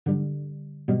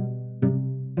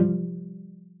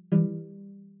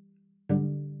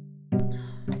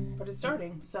just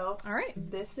starting. So, all right,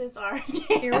 this is our.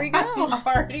 Here we go. I'm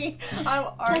already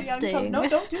testing. No,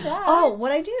 don't do that. Oh,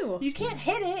 what I do? You can't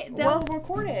hit it. That will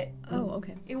record it. Oh,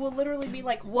 okay. It will literally be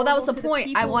like. Well, that was the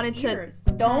point. I wanted ears.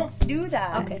 to. Don't do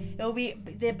that. Okay. It'll be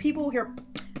the people hear.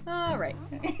 All right.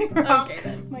 Okay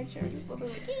then. My chair just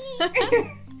literally.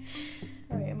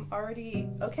 All right, I'm already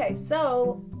okay.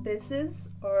 So this is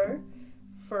our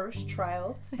first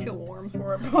trial. I feel warm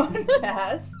For a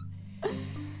podcast.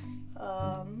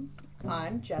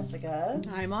 I'm Jessica.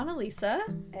 I'm Annalisa.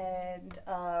 And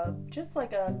just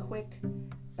like a quick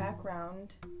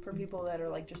background for people that are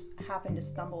like just happen to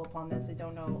stumble upon this. I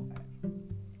don't know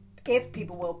if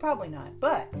people will, probably not.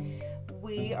 But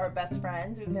we are best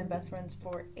friends. We've been best friends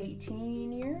for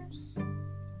 18 years,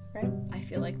 right? I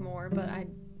feel like more, but I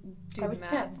was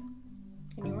math. 10.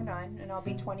 And you were 9, and I'll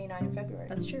be 29 in February.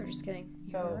 That's true, just kidding.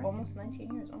 So right. almost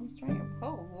 19 years, almost 20.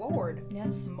 Oh, Lord.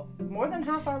 Yes. More than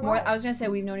half our lives. I was going to say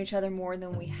we've known each other more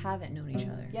than we haven't known each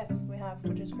other. Yes, we have,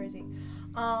 which is crazy.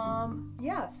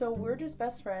 Yeah, so we're just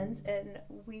best friends, and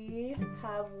we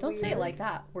have Don't say it like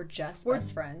that. We're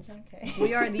best friends. Okay.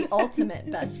 We are the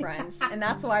ultimate best friends, and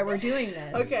that's why we're doing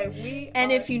this. Okay,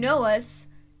 if you know us,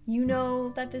 you know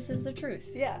that this is the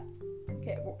truth. Yeah.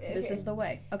 Okay. This is the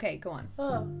way. Okay, go on.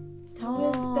 Oh. That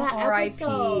was that R.I.P.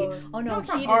 episode. Oh, no,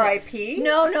 he R.I.P.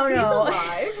 No. He's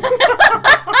alive.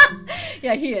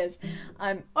 Yeah, he is.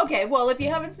 Okay, well, if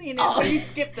you haven't seen it, please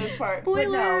skip this part.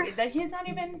 Spoiler. But no, that he's not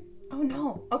even... Oh,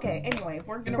 no. Okay, anyway,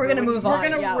 we're gonna move on.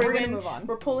 We're gonna move on.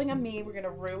 We're pulling a me. We're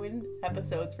gonna ruin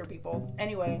episodes for people.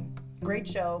 Anyway, great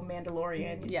show,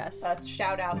 Mandalorian. Yes.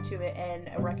 Shout out to it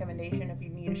and a recommendation if you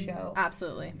need a show.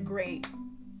 Absolutely. Great.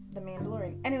 The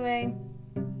Mandalorian. Anyway...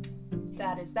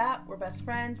 That is that. We're best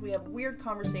friends. We have weird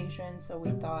conversations, so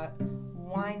we thought,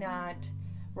 why not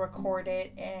record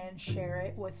it and share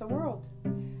it with the world?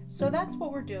 So that's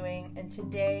what we're doing. And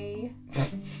today,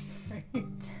 we're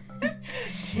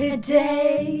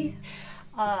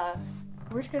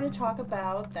going to talk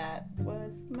about that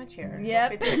was my chair.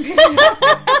 Yep.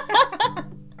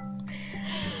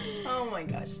 Oh my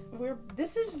gosh. We're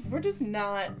just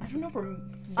not. I don't know if we're.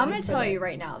 I'm going to tell you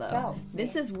right now, though. Oh,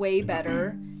 this is way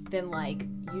better than like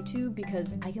YouTube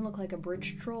because I can look like a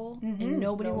bridge troll and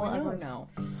nobody will ever know.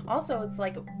 Also, it's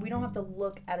like we don't have to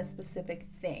look at a specific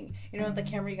thing. You know, with the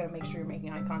camera, you got to make sure you're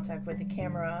making eye contact with the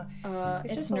camera.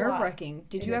 It's nerve-wracking.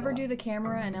 Did you ever do the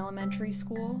camera in elementary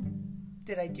school?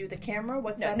 Did I do the camera?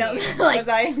 What's that no, mean?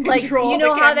 like you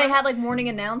know how they had like morning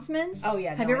announcements? Oh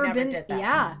yeah, have you ever I been? Did that.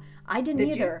 Yeah, I didn't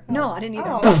either. Oh. No, I didn't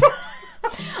either. Oh.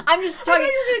 I'm just talking.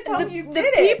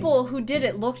 The people who did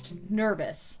it looked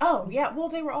nervous. Oh yeah, well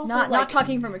they were also not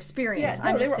talking from experience.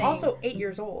 Yeah, no, they were also 8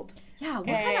 years old. Yeah, what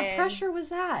kind of pressure was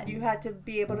that? You had to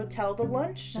be able to tell the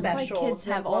lunch That's specials. Why kids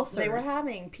have ulcers. They were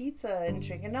having pizza and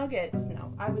chicken nuggets.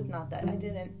 No, I was not that. I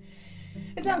didn't.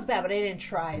 It sounds bad, but I didn't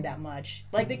try that much.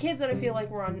 Like the kids that I feel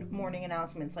like were on morning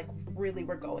announcements, like really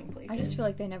were going places. I just feel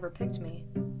like they never picked me.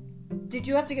 Did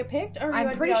you have to get picked? Or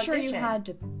I'm pretty sure you had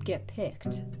to get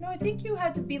picked. No, I think you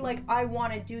had to be like, I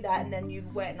want to do that, and then you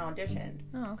went and auditioned.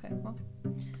 Oh, okay. Well,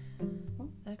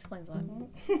 that explains a lot.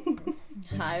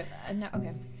 Okay.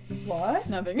 What?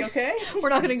 Nothing. You okay? We're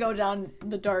not going to go down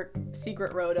the dark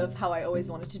secret road of how I always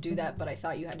wanted to do that, but I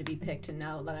thought you had to be picked, and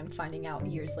now that I'm finding out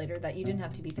years later that you didn't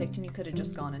have to be picked, and you could have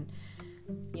just gone and,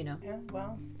 you know. Yeah,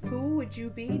 well, who would you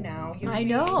be now? I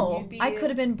know. I could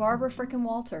have been Barbara frickin'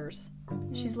 Walters.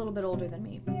 She's a little bit older than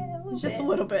me. Yeah, a little Just bit. a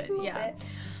little bit, Bit.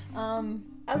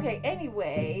 Okay,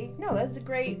 anyway. No, that's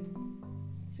great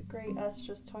us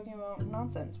just talking about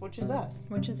nonsense, which is us.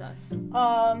 Which is us.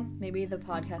 Maybe the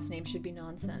podcast name should be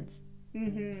Nonsense.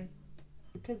 Mm-hmm.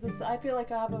 Because I feel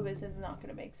like half of it is not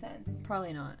going to make sense.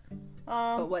 Probably not.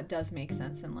 But what does make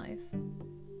sense in life?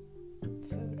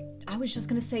 Food. I was just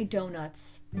going to say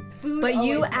donuts. Food. But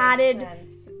you added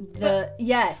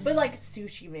yes. But like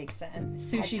sushi makes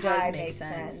sense. Sushi does make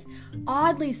sense.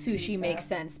 Oddly, sushi makes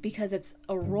sense because it's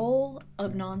a roll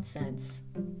of nonsense.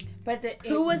 But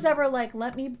who was ever like,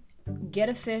 let me get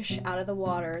a fish out of the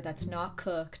water that's not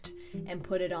cooked and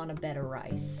put it on a bed of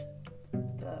rice?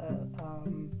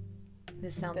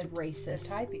 This sounds racist.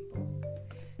 The Thai people.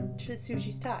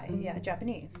 Sushi's Thai. Yeah,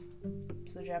 Japanese.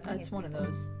 So the Japanese. It's one of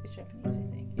those. It's Japanese, I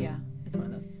think. Yeah, it's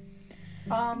one of those.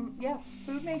 Yeah,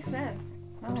 food makes sense.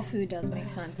 Oh. Food does make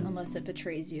sense unless it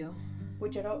betrays you.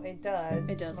 Which it does.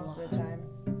 It does most a lot. of the time.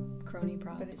 Crony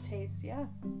props. But it tastes, yeah.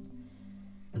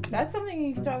 That's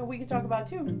something we could talk about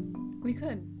too. We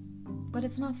could, but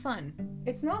it's not fun.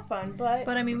 It's not fun, but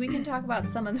I mean, we can talk about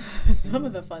some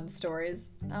of the fun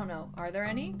stories. I don't know. Are there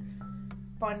any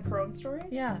fun crone stories?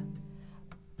 Yeah.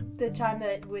 The time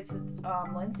that with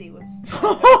Lindsay was.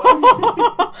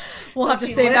 We'll So have to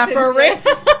she save that for a listens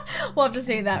rainy. We'll have to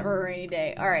save that for a rainy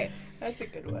day. All right. That's a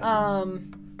good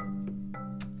one.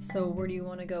 So where do you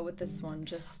want to go with this one?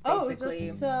 Just we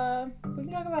basically. can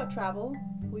talk about travel.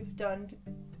 We've done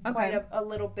quite a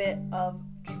little bit of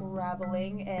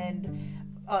traveling, and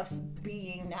us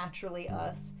being naturally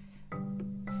us.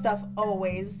 Stuff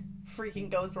always freaking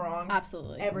goes wrong.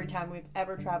 Absolutely. Every time we've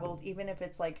ever traveled, even if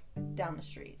it's like down the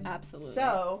street. Absolutely.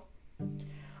 So,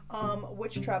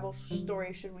 which travel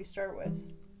story should we start with?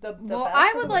 The Well, best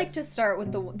I or would the like worst? to start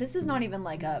with the. This is not even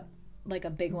like a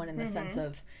big one in the sense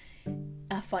of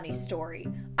a funny story.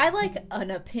 I like an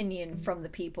opinion from the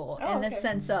people in the okay.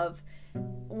 sense of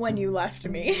when you left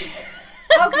me.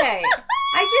 Okay.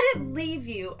 I didn't leave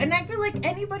you, and I feel like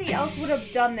anybody else would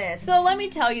have done this. So let me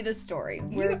tell you the story.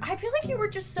 I feel like you were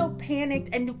just so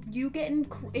panicked, and you get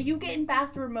in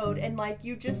bathroom mode, and like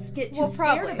you just get too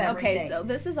scared of everything. Okay, so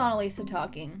this is Annalisa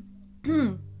talking.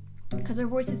 Because their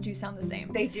voices do sound the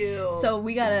same. They do. So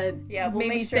we gotta we'll maybe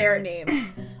make say sure. our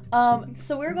name.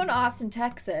 So we were going to Austin,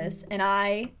 Texas, and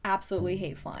I absolutely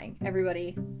hate flying.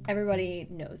 Everybody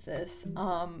knows this.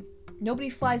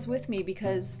 Nobody flies with me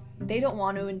because they don't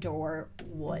want to endure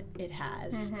what it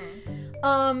has.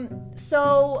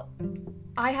 So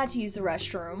I had to use the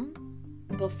restroom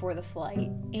before the flight,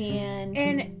 and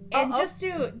just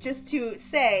to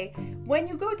say, when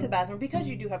you go to the bathroom, because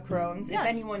you do have Crohn's, Yes. if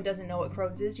anyone doesn't know what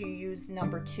Crohn's is, you use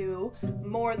number 2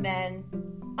 more than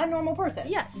a normal person.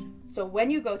 yes. So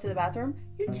when you go to the bathroom,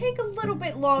 you take a little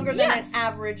bit longer than an Yes.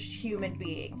 average human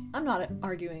being. I'm not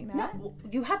arguing that. No,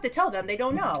 you have to tell them. They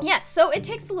don't know. Yes, so it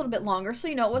takes a little bit longer. So,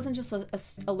 it wasn't just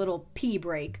a little pee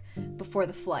break before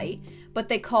the flight, but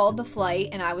they called the flight,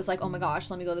 and I was like, oh my gosh,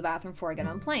 let me go to the bathroom before I get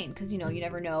on the plane. Because, you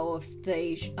never know if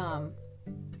they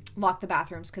lock the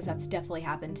bathrooms, because that's definitely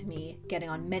happened to me getting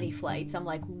on many flights. I'm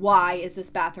like, why is this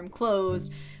bathroom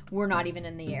closed? We're not even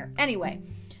in the air. Anyway,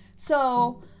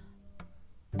 so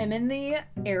I'm in the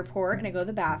airport, and I go to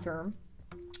the bathroom.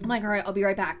 I'm like, all right, I'll be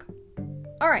right back.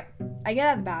 All right, I get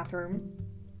out of the bathroom,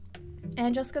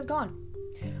 and Jessica's gone.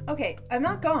 Okay, I'm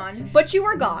not gone. But you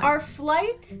were gone. Our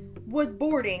flight was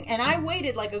boarding, and I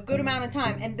waited like a good amount of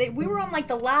time, and we were on like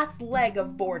the last leg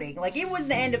of boarding. Like it was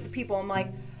the end of the people. I'm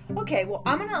like, okay, well,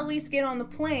 I'm gonna at least get on the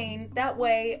plane. That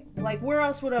way, like, where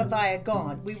else would have I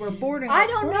gone? We were boarding. I our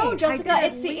don't plane. know, Jessica. I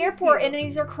didn't It's the leave airport, you. and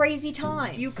these are crazy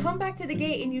times. You come back to the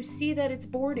gate and you see that it's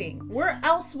boarding. Where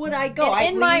else would I go? And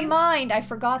I'd in my leave. mind, I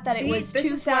forgot that See, it was this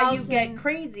 2000. is why you get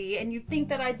crazy and you think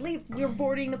that I'd leave. We're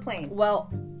boarding the plane. Well,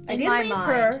 I in didn't my leave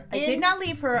mind, her. I did not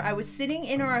leave her. I was sitting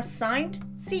in our assigned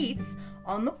seats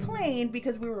on the plane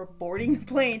because we were boarding the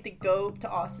plane to go to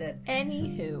Austin.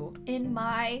 Anywho, in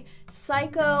my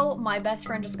psycho, my best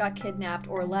friend just got kidnapped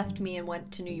or left me and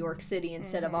went to New York City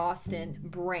instead of Austin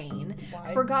brain.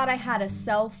 Why? Forgot I had a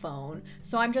cell phone.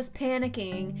 So I'm just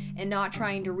panicking and not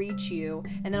trying to reach you.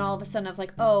 And then all of a sudden I was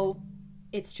like, oh,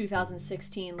 it's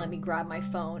 2016. Let me grab my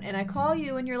phone. And I call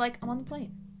you and you're like, I'm on the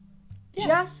plane. Yeah.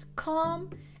 Just calm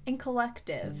and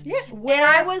collective. Yeah. Where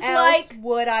I was else like,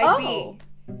 would I Oh,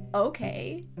 be?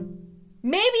 okay.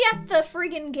 Maybe at the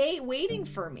friggin' gate waiting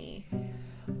for me.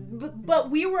 But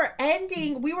we were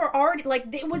already,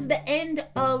 like, it was the end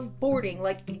of boarding.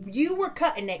 Like, you were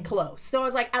cutting it close. So I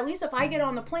was like, at least if I get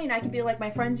on the plane, I can be like, my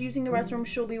friend's using the restroom,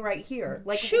 she'll be right here.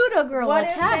 Like, Shoot a girl what a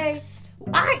if they- text.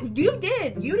 You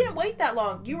did. You didn't wait that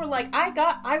long. You were like,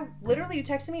 literally, you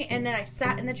texted me, and then I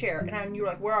sat in the chair, and you were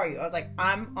like, where are you? I was like,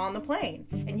 I'm on the plane.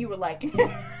 And you were like...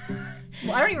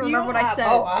 Well, I don't even remember what I said.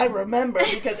 Oh, I remember,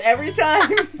 because every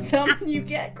time you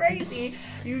get crazy,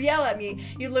 you yell at me.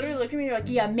 You literally look at me and you're like,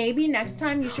 yeah, maybe next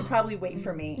time you should probably wait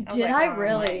for me. Did like, I "Oh,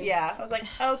 really?" Yeah. I was like,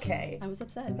 okay. I was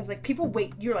upset. I was like, people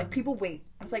wait. You're like, people wait.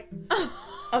 I was like,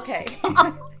 okay.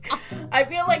 I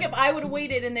feel like if I would have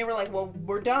waited and they were like, well,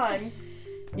 we're done.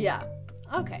 Yeah.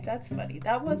 Okay. That's funny.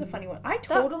 That was a funny one. I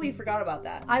totally forgot about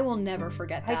that. I will never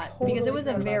forget I that totally because it was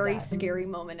a forgot about very that. scary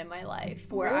moment in my life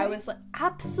where I Really? was like,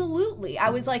 absolutely. I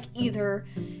was like, either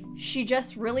she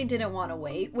just really didn't want to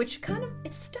wait, which kind of,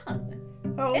 it stung.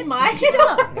 Oh It my stung.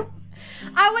 god.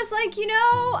 I was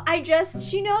like,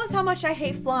 she knows how much I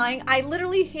hate flying. I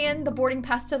literally hand the boarding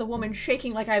pass to the woman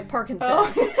shaking like I have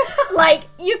Parkinson's. Oh. Like,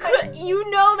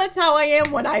 that's how I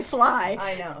am when I fly.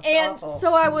 I know. It's And awful.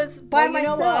 so I was by Well, you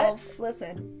know myself. what?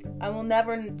 Listen, I will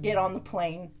never get on the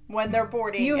plane when they're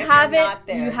boarding. You if haven't. You're not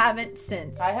there. You haven't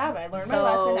since. I have. I learned my So-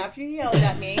 lesson after you yelled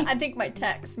at me. I think my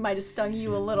text might have stung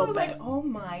you a little I was bit. like, oh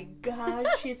my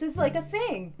gosh, this is like a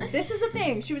thing. This is a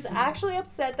thing. She was actually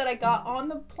upset that I got on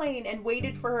the plane and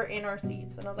waited for her in our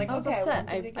seats. And I was like, I was okay, upset.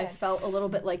 I won't do it I again. felt a little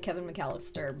bit like Kevin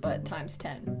McAllister, but times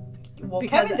 10. Well,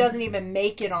 Because- Kevin doesn't even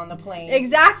make it on the plane.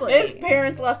 Exactly. His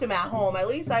parents left him at home. At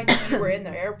least I knew you were in the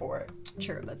airport.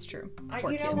 True, that's true. You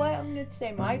Poor know kid. what? I'm going to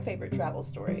say my favorite travel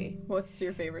story. What's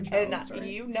your favorite And travel story?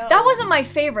 you know. That wasn't my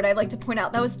favorite. I'd like to point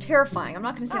out that was terrifying. I'm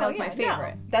not going to say that was my no.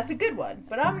 favorite. That's a good one.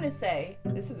 But I'm going to say,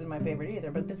 this isn't my favorite either,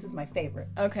 but this is my favorite.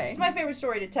 Okay. It's my favorite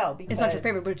story to tell because... It's not your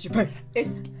favorite, but it's your favorite.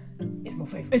 It's my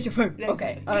favorite. It's your favorite.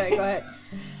 Okay. All right, go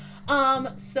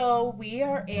ahead. So we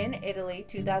are in Italy,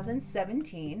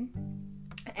 2017,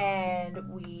 and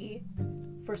we,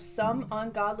 for some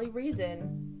ungodly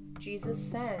reason, Jesus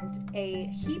sent a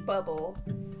heat bubble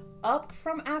up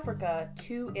from Africa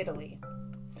to Italy.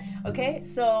 Okay,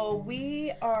 so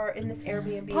we are in this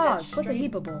Airbnb. Pause. What's a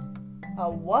heat bubble? A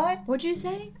what? What'd you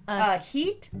say? A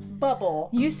heat bubble.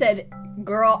 You said,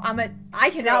 girl, I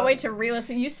cannot Girl. wait to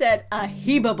re-listen. You said a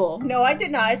heat bubble. No, I did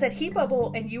not. I said heat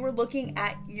bubble, and you were looking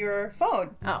at your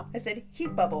phone. Oh. I said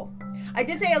heat bubble. I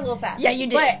did say it a little fast. Yeah, you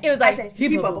did. But It was I like, said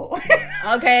heat heat bubble.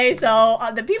 bubble. Okay, so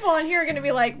the people on here are going to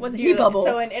be like, what's a heat bubble?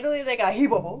 So in Italy, they got heat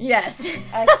bubble. Yes.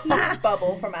 A heat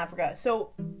bubble from Africa.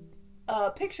 So,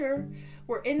 picture,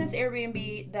 we're in this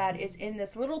Airbnb that is in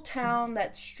this little town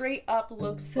that straight up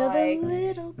looks For like... the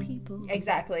little people.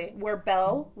 Exactly. Where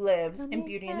Belle lives in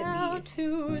Beauty and the Beast.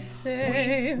 To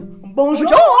say. Bonjour!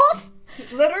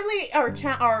 Literally,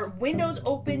 our windows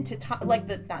open to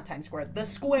not Times Square, the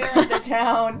square of the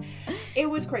town. It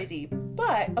was crazy.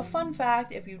 But a fun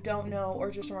fact, if you don't know, or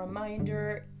just a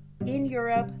reminder, in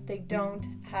Europe they don't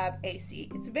have AC.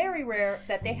 It's very rare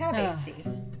that they have AC.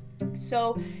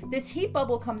 So this heat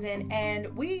bubble comes in,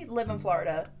 and we live in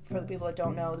Florida. For the people that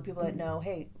don't know, the people that know,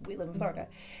 hey, we live in Florida.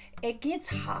 It gets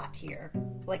hot here.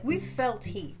 Like, we felt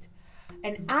heat.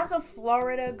 And as a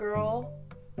Florida girl,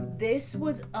 this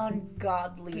was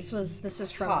ungodly. This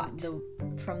is from hot.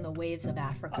 the waves of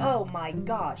Africa. Oh my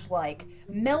gosh, like,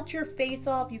 melt your face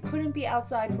off. You couldn't be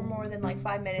outside for more than like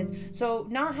 5 minutes. So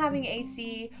not having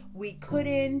AC, we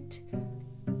couldn't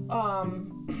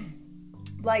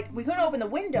we couldn't open the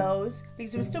windows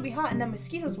because it would still be hot, and then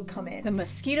mosquitoes would come in. The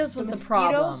mosquitoes was the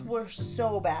Mosquitoes problem. were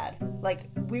so bad. Like,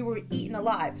 we were eaten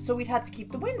alive. So we'd have to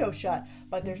keep the window shut,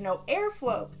 but there's no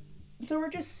airflow. So we're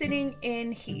just sitting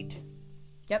in heat.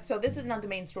 Yep. So this is not the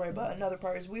main story, but another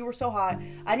part is we were so hot.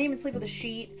 I didn't even sleep with a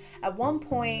sheet. At one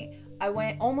point,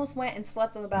 I almost went and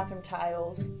slept on the bathroom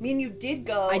tiles. Me and you did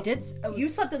go. I did. You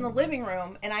slept in the living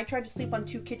room, and I tried to sleep on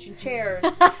 2 kitchen chairs.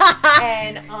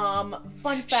 And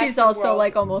fun fact, She's of the also world-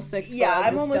 like almost 6 foot. yeah,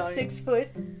 I'm just almost telling you. 6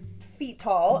 feet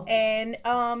tall, and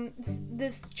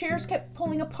this chairs kept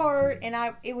pulling apart, and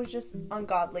it was just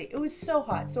ungodly. It was so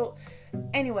hot. So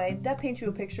anyway, that paints you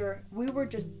a picture. We were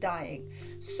just dying.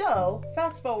 So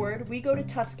fast forward, we go to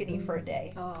Tuscany for a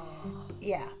day. Oh.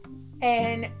 Yeah.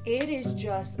 And it is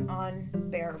just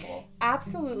unbearable.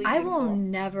 Absolutely I beautiful. will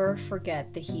never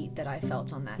forget the heat that I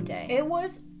felt on that day. It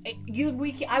was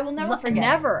I will never forget.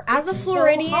 Never. As a It's so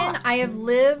Floridian, hot. I have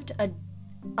lived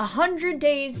 100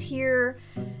 days here.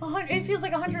 It feels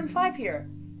like 105 here.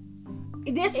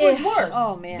 This was worse.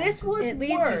 Oh man, This was it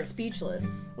leaves worse. you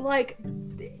speechless. Like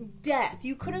death.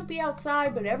 You couldn't be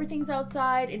outside, but everything's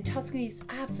outside. And Tuscany is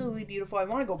absolutely beautiful. I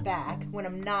want to go back when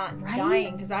I'm not Right?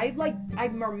 dying, because I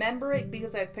remember it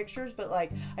because I have pictures, but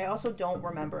like I also don't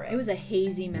remember it. It was a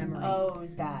hazy memory Oh, it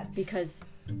was bad. because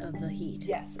of the heat.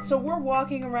 Yes. So we're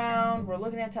walking around, we're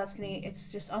looking at Tuscany,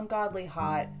 it's just ungodly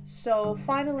hot. So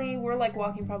finally, we're like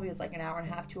walking, probably it's like an hour and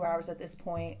a half, 2 hours at this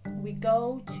point. We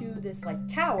go to this like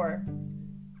tower,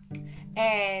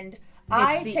 and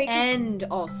It's the end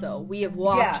also. We have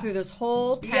walked Yeah. through this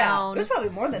whole Yeah, town. it was probably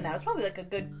more than that. It was probably like a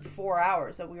good 4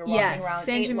 hours that we were walking Yes, around.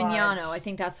 San ate Gimignano, lunch. I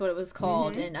think that's what it was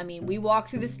called. And I mean, we walked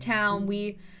through this town.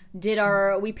 We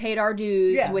paid our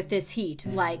dues Yeah. with this heat.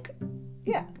 Like,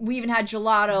 Yeah. we even had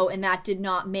gelato, and that did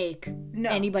not make No,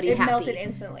 anybody it happy. melted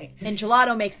instantly. And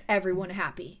gelato makes everyone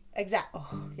happy. Exactly.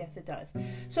 Oh, yes, it does.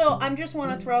 So I just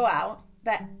want to throw out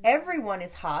that everyone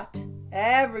is hot.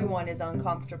 Everyone is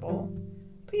uncomfortable.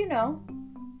 But you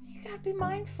gotta be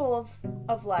mindful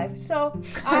of life. So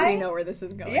I already know where this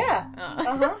is going. Yeah.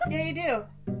 Yeah, you do.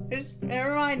 Just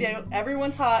remind you,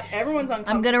 everyone's hot. Everyone's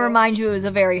uncomfortable. I'm going to remind you it was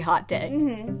a very hot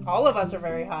day. All of us are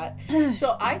very hot.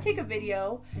 So I take a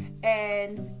video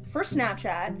for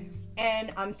Snapchat,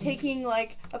 and I'm taking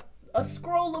like a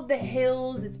scroll of the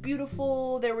hills. It's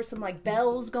beautiful. There were some like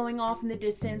bells going off in the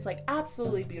distance, like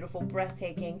absolutely beautiful,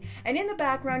 breathtaking. And in the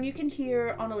background, you can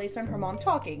hear Annalisa and her mom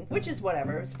talking, which is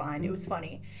whatever. It was fine. It was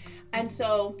funny. And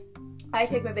so I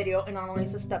take my video, and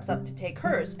Annalisa steps up to take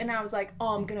hers. And I was like,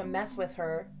 oh, I'm going to mess with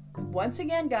her. Once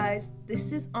again, guys,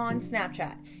 this is on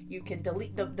Snapchat. You can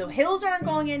delete the hills aren't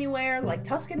going anywhere. Like,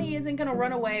 Tuscany isn't going to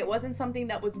run away. It wasn't something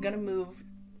that was going to move.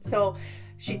 So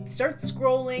she starts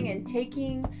scrolling and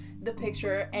taking the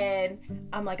picture, and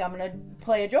I'm like, I'm gonna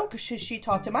play a joke because she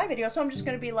talked to my video, so I'm just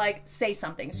gonna be like, say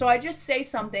something. So I just say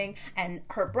something, and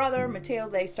her brother Mateo,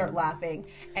 they start laughing,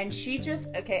 and she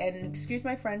just, okay, and excuse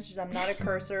my French, I'm not a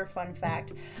cursor, fun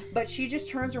fact, but she just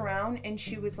turns around and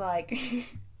she was like,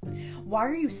 why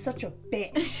are you such a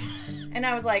bitch? And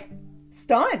I was like,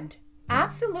 stunned,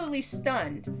 absolutely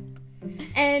stunned.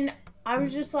 And I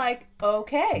was just like,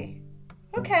 okay.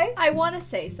 I want to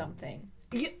say something.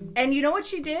 And you know what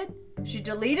she did? She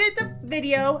deleted the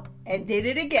video and did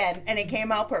it again, and it came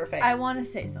out perfect. I want to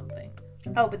say something.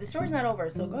 Oh, but the story's not over,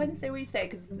 so go ahead and say what you say,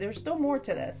 because there's still more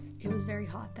to this. It was very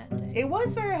hot that day. It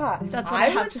was very hot. That's what I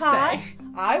have to say.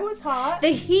 I was hot. The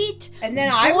heat and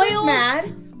then I was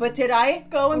mad, but did I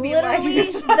go and be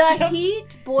literally, like... the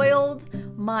heat boiled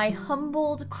my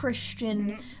humbled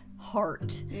Christian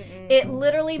heart. It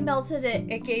literally melted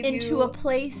it into a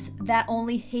place that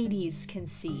only Hades can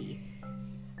see.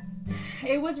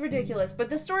 It was ridiculous, but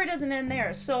the story doesn't end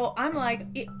there. So I'm like,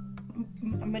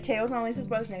 Mateo's Annalisa's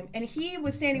brother's name, and he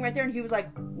was standing right there, and he was like,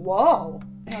 whoa.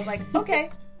 And I was like,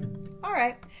 okay, all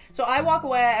right. So I walk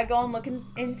away, I go and look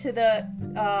into the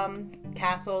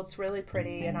castle. It's really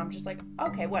pretty, and I'm just like,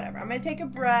 okay, whatever. I'm going to take a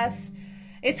breath.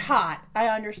 It's hot. I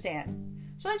understand.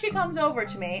 So then she comes over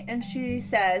to me, and she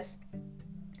says,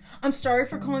 I'm sorry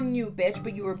for calling you a bitch,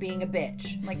 but you were being a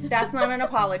bitch. I'm like, that's not an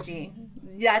apology.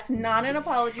 That's not an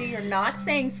apology. You're not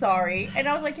saying sorry. And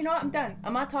I was like, you know what? I'm done.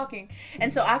 I'm not talking.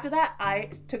 And so after that,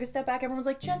 I took a step back. Everyone was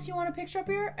like, Jess, you want a picture up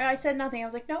here? And I said nothing. I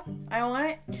was like, no, I don't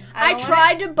want it. I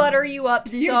tried to butter you up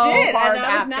so hard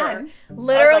after.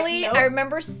 Literally, I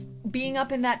remember being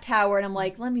up in that tower, and I'm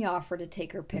like, let me offer to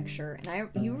take her picture. And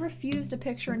you refused a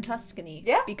picture in Tuscany.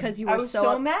 Yeah. Because you were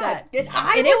so upset. Mad.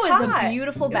 And it was a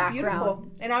beautiful background. Beautiful.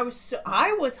 And I was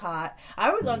hot. I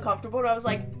was uncomfortable. And I was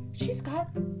like, she's got,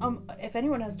 if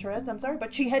anyone has Tourette's, I'm sorry,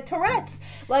 but she had Tourette's.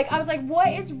 Like, I was like, what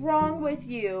is wrong with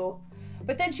you?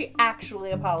 But then she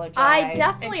actually apologized. I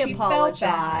definitely apologized.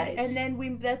 Felt bad. And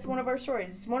then that's one of our stories.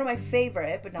 It's one of my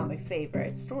favorite, but not my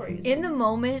favorite stories. In the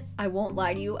moment, I won't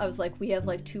lie to you, I was like, we have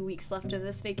like 2 weeks left of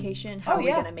this vacation. How are we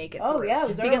going to make it through? Oh, yeah, it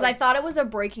was early. Because I thought it was a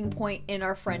breaking point in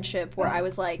our friendship where I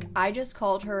was like, I just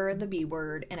called her the B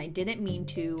word, and I didn't mean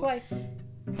to. Twice.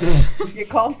 You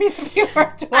called me the B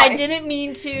word twice. I didn't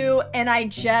mean to, and I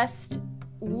just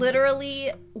literally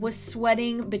was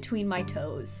sweating between my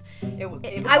toes.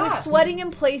 I was sweating in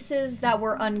places that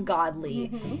were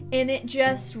ungodly, and it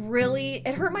just really,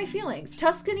 it hurt my feelings.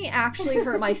 Tuscany actually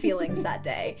hurt my feelings that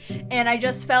day, and I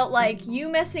just felt like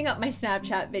you messing up my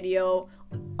Snapchat video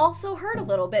also hurt a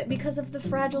little bit because of the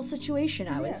fragile situation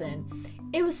I was in.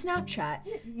 It was Snapchat.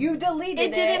 You deleted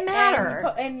it. It didn't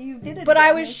matter. And you did it. But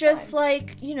I was just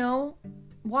like, you know,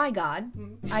 why, God?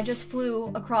 I just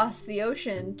flew across the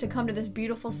ocean to come to this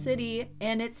beautiful city,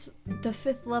 and it's the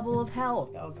 5th level of hell.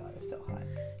 Oh, God, it's so hot.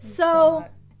 So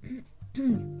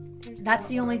that's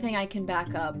the only thing I can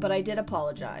back up, but I did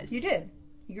apologize. You did.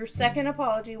 Your second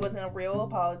apology wasn't a real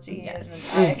apology.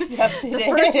 Yes. And I accepted it. The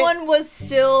first one was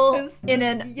still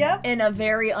in a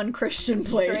very unchristian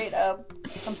place. Straight up.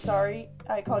 I'm sorry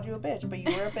I called you a bitch, but you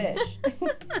were a bitch.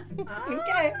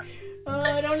 Okay.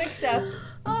 Don't accept.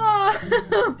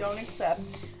 Don't accept.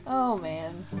 Oh,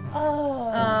 man.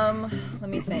 Let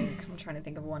me think. I'm trying to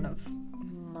think of one of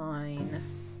mine.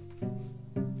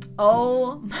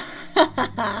 Oh,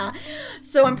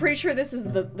 so I'm pretty sure this is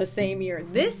the same year.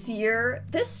 This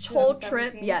whole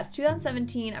trip, yes,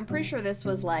 2017. I'm pretty sure this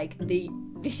was like the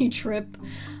trip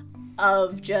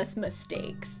of just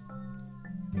mistakes.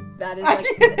 That is like,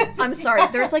 I'm sorry.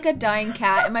 There's like a dying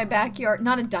cat in my backyard.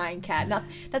 Not a dying cat.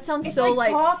 That sounds it's so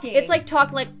like talking. It's like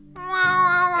talking like,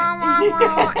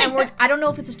 and I don't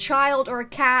know if it's a child or a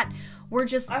cat. We're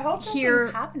just I hope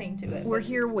here happening to it. We're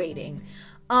here waiting.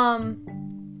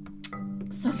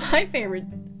 So my favorite,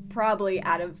 probably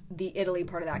out of the Italy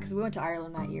part of that, because we went to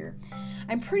Ireland that year,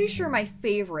 I'm pretty sure my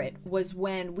favorite was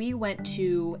when we went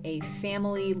to a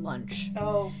family lunch.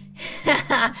 Oh.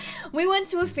 We went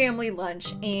to a family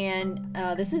lunch, and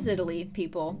this is Italy,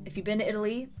 people. If you've been to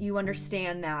Italy, you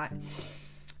understand that.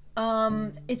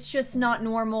 It's just not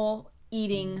normal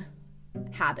eating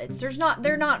habits.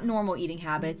 They're not normal eating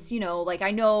habits. You know, like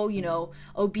I know,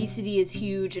 obesity is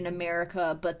huge in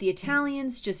America, but the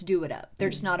Italians just do it up. They're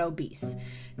just not obese.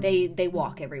 They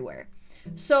walk everywhere.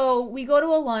 So we go to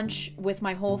a lunch with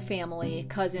my whole family,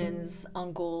 cousins,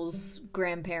 uncles,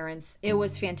 grandparents. It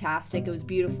was fantastic. It was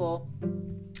beautiful.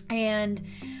 And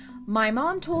my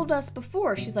mom told us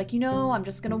before, she's like, I'm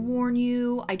just going to warn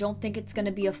you. I don't think it's going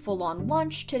to be a full-on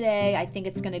lunch today. I think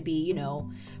it's going to be,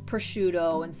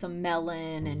 prosciutto and some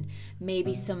melon and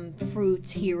maybe some fruits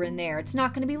here and there. It's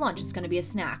not going to be lunch. It's going to be a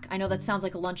snack. I know that sounds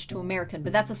like a lunch to American,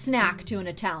 but that's a snack to an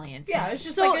Italian. Yeah, it's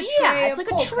just like a tray it's of like a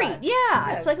cold treat. cuts.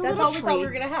 Yeah, it's like a that's little all we treat. thought we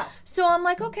were going to have. So I'm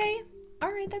like, okay,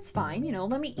 all right, that's fine.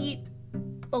 Let me eat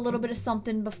a little bit of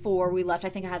something before we left. I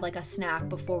think I had like a snack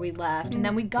before we left. And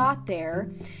then we got there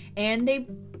and they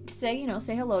say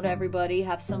hello to everybody,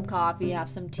 have some coffee, have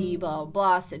some tea, blah, blah,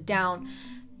 blah, sit down.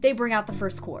 They bring out the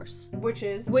first course. Which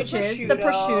is the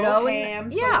prosciutto. Ham,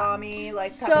 and, salami,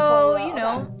 like so,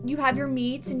 you have your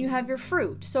meats and you have your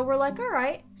fruit. So we're like, all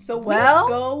right. So we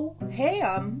go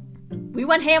ham. We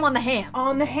went ham on the ham.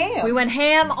 On the ham. We went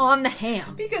ham on the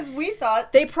ham. Because we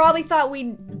thought... They probably thought we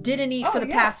didn't eat for the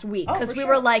past week. Because we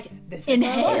were like, this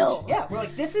inhale. Yeah, we're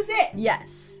like, this is it.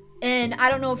 Yes. And I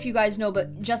don't know if you guys know,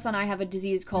 but Jess and I have a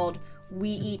disease called we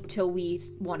eat till we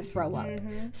want to throw up.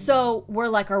 Mm-hmm. So we're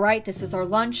like, all right, this is our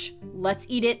lunch. Let's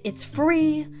eat it. It's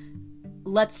free.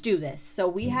 Let's do this. So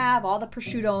we have all the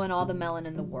prosciutto and all the melon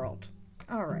in the world.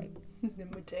 All right.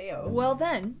 Mateo. Well,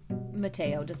 then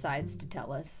Mateo decides to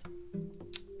tell us,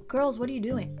 girls, what are you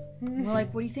doing? We're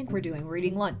like, what do you think we're doing? We're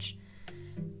eating lunch.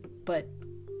 But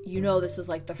this is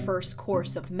like the first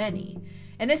course of many.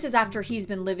 And this is after he's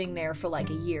been living there for like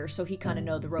a year, so he kind of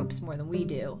know the ropes more than we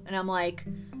do. And I'm like,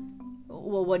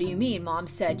 well, what do you mean? Mom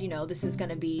said, this is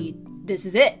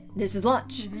it. This is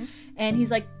lunch. Mm-hmm. And he's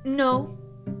like, no,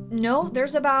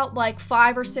 there's about like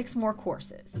 5 or 6 more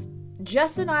courses.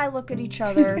 Jess and I look at each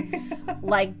other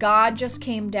like God just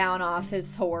came down off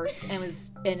his horse and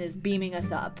is beaming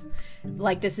us up.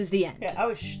 Like this is the end. Yeah, I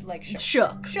was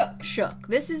shook.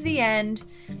 This is the end.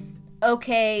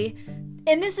 Okay.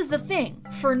 And this is the thing.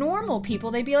 For normal people,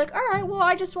 they'd be like, all right, well,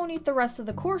 I just won't eat the rest of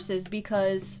the courses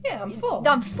because... Yeah, I'm full.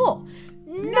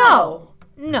 No,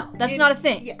 that's not a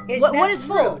thing. Yeah, what is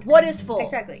full? Rude. What is full?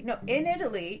 Exactly. No, in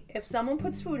Italy, if someone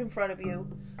puts food in front of you,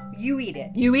 you eat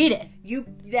it.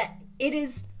 It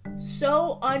is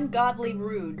so ungodly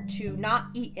rude to not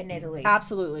eat in Italy.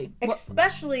 Absolutely.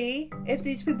 Especially if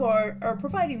these people are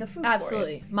providing the food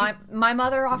Absolutely. for you. My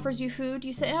mother offers you food.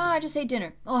 You say, I just ate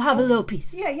dinner. I'll have a little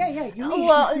piece. Yeah.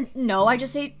 Well, no, I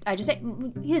just ate, here's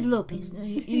a little piece.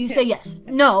 You say yes.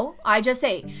 No, I just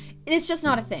ate. It's just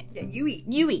not a thing. Yeah, you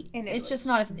eat. It's just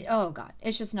not a thing. Oh, God.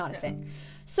 It's just not a thing.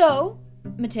 So,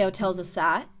 Mateo tells us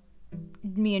that.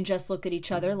 Me and Jess look at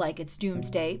each other like it's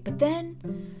doomsday. But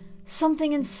then...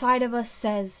 something inside of us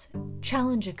says,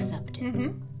 challenge accepted.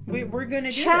 Mm-hmm. We're going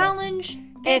to do challenge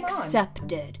this.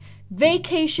 Accepted.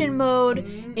 Vacation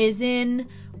mode is in.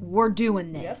 We're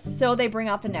doing this. Yep. So they bring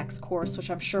out the next course, which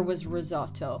I'm sure was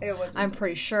risotto. It was. I'm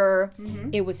pretty sure. Mm-hmm.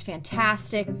 It was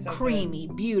fantastic, so creamy,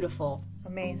 good. Beautiful.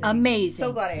 Amazing.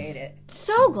 So glad I ate it.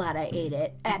 So glad I ate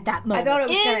it at that moment. I thought it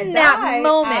was going to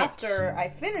die after I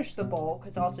finished the bowl,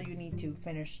 because also you need to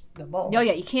finish the bowl. Oh,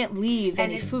 yeah, you can't leave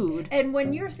any food. And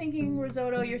when you're thinking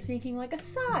risotto, you're thinking like a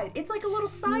side. It's like a little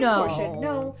side portion.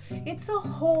 No, it's a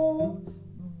whole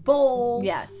bowl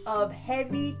of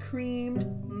heavy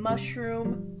creamed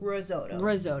mushroom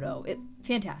risotto.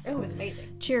 Fantastic. It was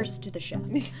amazing. Cheers to the chef.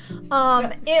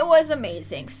 It was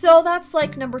amazing. So that's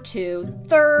like number 2.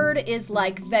 Third is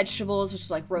like vegetables, which is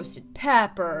like roasted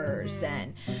peppers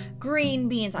and green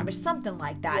beans, something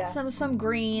like that. Yeah. Some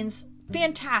greens.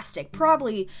 Fantastic.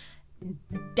 Probably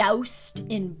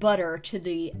doused in butter to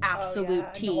the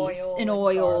absolute teeth. In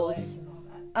oils.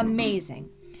 Amazing.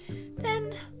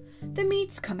 Then the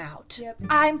meats come out. Yep.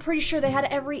 I'm pretty sure they had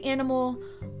every animal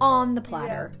on the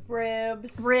platter. Yeah.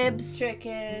 Ribs.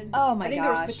 Chicken. Oh my gosh. I think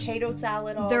there was potato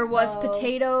salad also. There was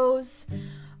potatoes.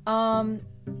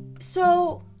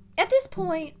 So at this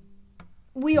point,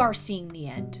 we are seeing the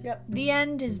end. Yep. The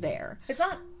end is there. It's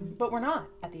not, but we're not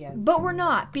at the end. But we're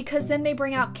not, because then they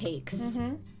bring out cakes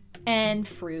and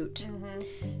fruit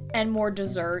and more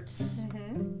desserts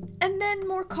and then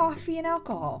more coffee and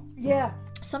alcohol. Yeah.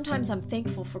 Sometimes I'm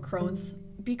thankful for Crohn's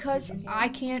because I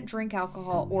can't drink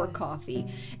alcohol or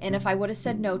coffee. And if I would have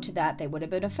said no to that, they would have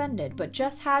been offended. But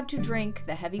just had to drink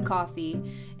the heavy coffie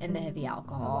and the heavy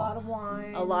alcohol. A lot of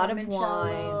wine.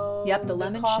 Yep, the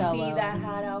limoncello. Coffee that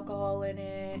had alcohol in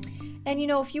it. And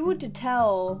if you were to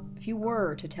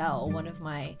tell one of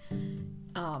my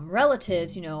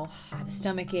relatives, I have a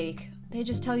stomach ache, they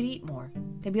just tell you to eat more.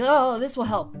 They'd be like, oh, this will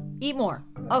help. Eat more.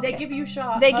 Okay. They give you a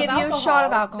shot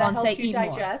of alcohol and say eat more.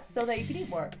 Digest so that you can eat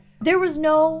more. There was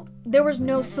no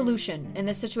solution in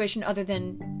this situation other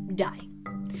than dying.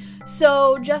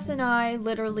 So Jess and I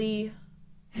literally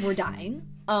were dying.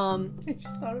 I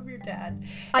just thought of your dad.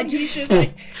 I And he's just- just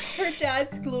like, her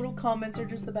dad's little comments are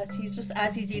just the best. He's just,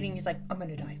 as he's eating, he's like, I'm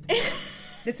gonna die.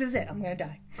 This is it. I'm gonna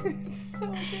die. It's so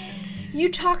good. You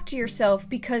talk to yourself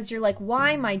because you're like,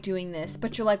 why am I doing this?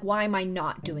 But you're like, why am I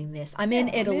not doing this? I'm in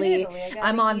Italy. I gotta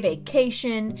I'm on eat.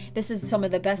 vacation. This is some of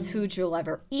the best foods you'll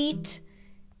ever eat.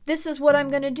 This is what I'm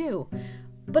going to do.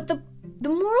 But the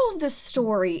moral of the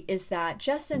story is that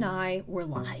Jess and I were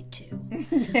lied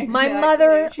to. My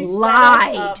mother She set us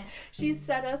lied. up. She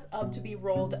set us up to be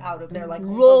rolled out of there, like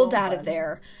Rolled the out of bus.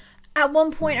 there. At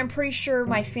one point, I'm pretty sure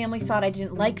my family thought I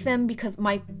didn't like them because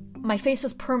my face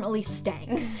was permanently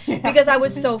stank because I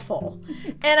was so full.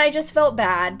 And I just felt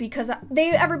bad because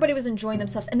everybody was enjoying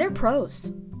themselves, and they're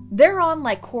pros. They're on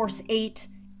like course 8,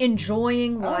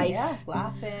 enjoying Oh, life. yeah,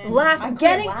 laughing. I Laughing,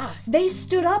 couldn't laugh. they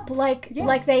stood up like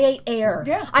they ate air.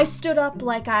 Yeah. I stood up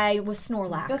like I was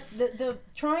Snorlax. The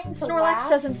trying to Snorlax laugh,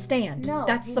 doesn't stand. No,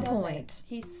 That's he the doesn't. point.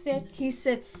 He sits. He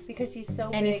sits because he's so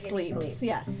and big he sleeps.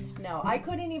 Yes. No, I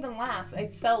couldn't even laugh. I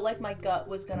felt like my gut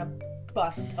was gonna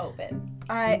bust open.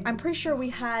 I'm pretty sure we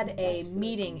had a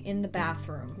meeting in the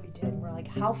bathroom. We did. We're like,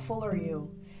 how full are you?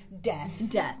 Death.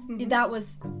 Death.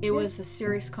 It was a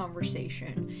serious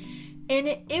conversation. And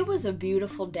it was a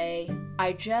beautiful day.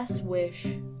 I just wish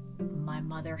my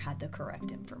mother had the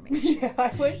correct information. Yeah, I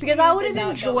wish Because we I would did have not go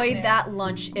in enjoyed there. that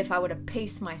lunch if I would have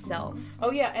paced myself.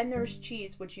 Oh yeah, and there's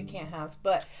cheese, which you can't have,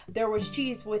 but there was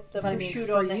cheese with the But I mean, prosciutto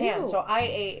for and the ham. you. So I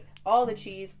ate all the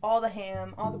cheese, all the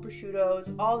ham, all the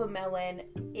prosciuttos, all the melon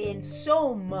in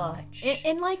so much.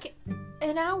 In like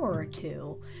an hour or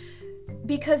two.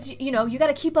 Because, you know, you got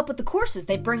to keep up with the courses.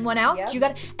 They bring one out. Yep. You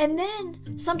got, and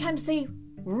then sometimes they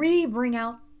bring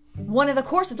out one of the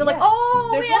courses. They're like, Yeah. oh,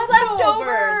 There's we have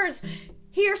leftovers. leftovers.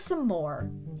 Here's some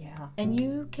more. yeah, And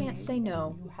you can't say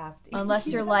no. you have to.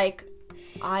 Unless you're like,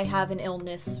 I have an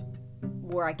illness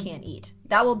where I can't eat.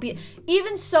 That will be,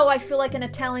 even so, I feel like an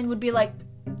Italian would be like,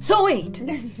 so eat.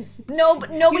 No,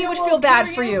 but nobody You know would what feel will bad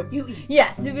cure for you? you. You eat.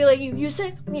 Yes, they'd be like, you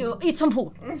sick? You eat some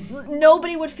food.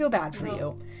 Nobody would feel bad for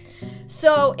you.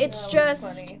 So it's That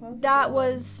was just, funny. that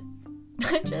was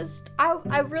just,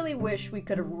 I really wish we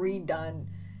could have redone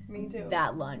Me too.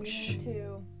 that lunch. Me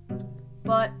too.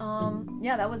 But,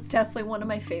 yeah, that was definitely one of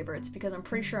my favorites because I'm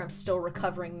pretty sure I'm still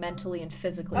recovering mentally and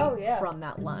physically Oh, yeah. from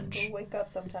that lunch. I wake up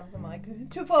sometimes. I'm like,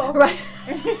 too full. Right.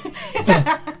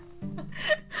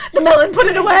 The melon, put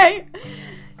it away.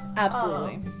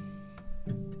 Absolutely.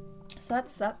 So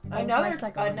that's that. That was my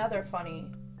second one. Another funny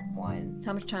one.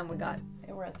 How much time we got?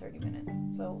 And we're at 30 minutes,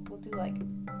 so we'll do like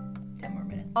 10 more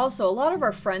minutes. Also, a lot of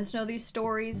our friends know these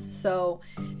stories, so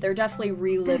they're definitely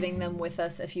reliving them with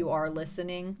us if you are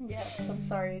listening. Yes, I'm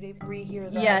sorry to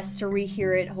rehear that. Yes, to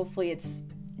rehear it. Hopefully it's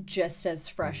just as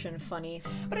fresh and funny.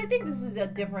 But I think this is a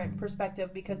different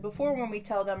perspective because before when we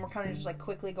tell them, we're kind of just like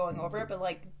quickly going over it, but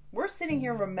like we're sitting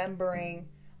here remembering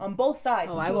on both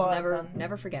sides. Oh, I two will of them.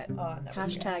 never forget. Never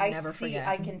Hashtag forget. never forget.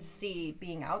 I can see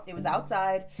being out. It was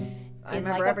outside. I in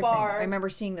remember like everything. A bar. I remember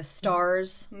seeing the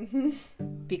stars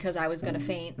because I was going to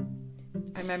faint.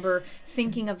 I remember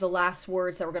thinking of the last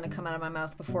words that were going to come out of my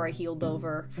mouth before I healed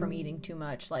over from eating too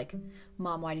much. Like,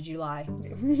 Mom, why did you lie?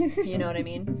 You know what I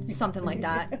mean? Something like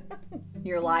that.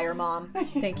 You're a liar, Mom.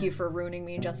 Thank you for ruining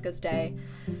me and Jessica's day.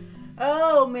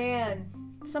 Oh man,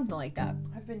 Something like that.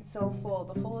 I've been so full.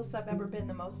 The fullest I've ever been.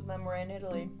 The most of them were in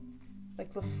Italy.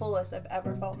 Like the fullest I've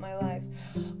ever felt in my life.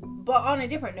 But on a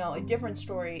different note, a different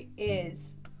story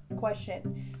is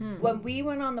question. When we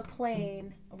went on the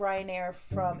plane, Ryanair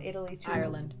from Italy to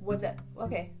Ireland. Was it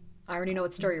okay? I already know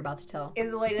what story you're about to tell.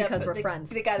 Is the lady Because that, we're the, friends.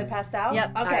 The guy that passed out?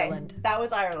 Yep, Okay. Ireland. That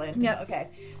was Ireland. Yep. Okay.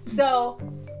 So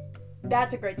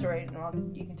that's a great story.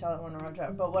 And you can tell it on a road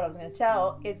trip. But what I was going to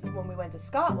tell is when we went to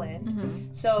Scotland.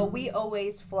 So we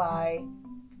always fly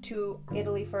to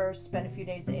Italy first, spend a few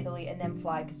days in Italy, and then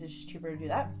fly because it's just cheaper to do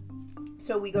that.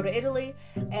 So we go to Italy,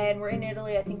 and we're in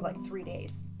Italy, I think, like 2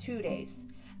 days.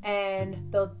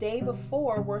 And the day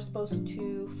before we're supposed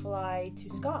to fly to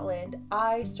Scotland,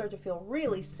 I start to feel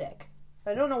really sick.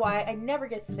 I don't know why. I never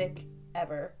get sick,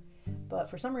 ever. But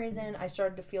for some reason, I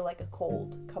started to feel like a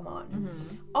cold come on.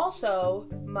 Also,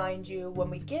 mind you, when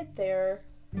we get there,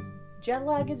 jet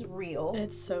lag is real.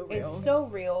 It's so real. It's so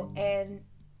real. And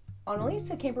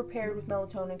Annalisa came prepared with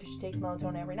melatonin because she takes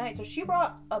melatonin every night. So she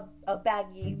brought a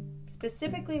baggie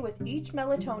specifically with each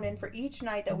melatonin for each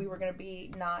night that we were going to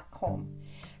be not home.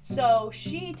 So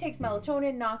she takes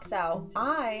melatonin, knocks out.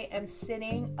 I am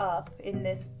sitting up in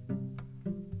this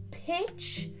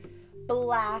pitch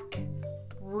black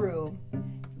room.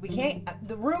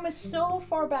 The room is so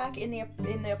far back in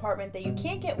the apartment that you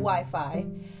can't get Wi-Fi.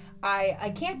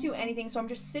 I can't do anything, so I'm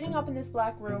just sitting up in this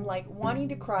black room, like, wanting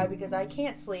to cry because I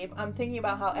can't sleep. I'm thinking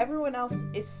about how everyone else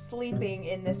is sleeping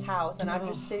in this house, and I'm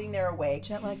just sitting there awake.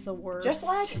 Jet lag's the worst. Jet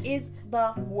lag is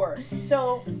the worst.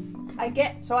 So I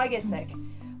get sick.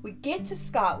 We get to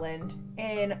Scotland,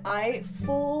 and I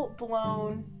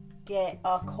full-blown get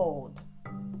a cold.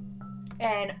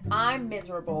 And I'm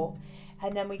miserable.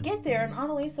 And then we get there, and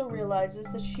Annalisa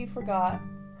realizes that she forgot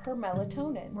her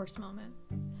melatonin. Worst moment.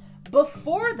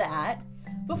 Before that,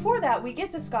 we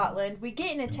get to Scotland, we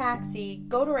get in a taxi,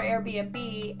 go to our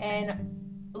Airbnb,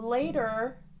 and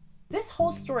later, this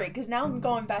whole story, because now I'm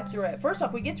going back through it. First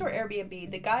off, we get to our Airbnb.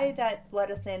 The guy that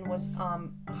let us in was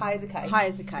high as a kite. High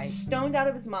as a kite. Stoned out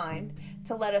of his mind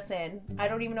to let us in. I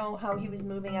don't even know how he was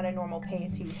moving at a normal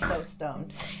pace. He was so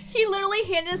stoned. He literally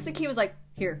handed us the key, was like,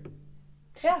 here.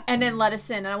 Yeah. And then let us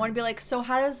in. And I want to be like, so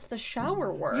how does the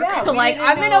shower work? Yeah, like,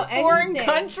 I'm in a foreign anything.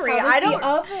 country. How I does don't. the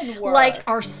oven work? Like,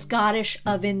 are Scottish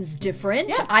ovens different?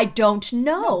 Yeah. I don't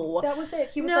know. That was it.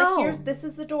 He was No. like, this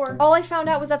is the door. All I found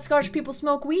out was that Scottish people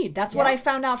smoke weed. That's what I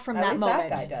found out from At that least moment.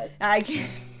 that guy does. I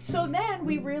So then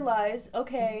we realize,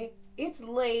 okay, it's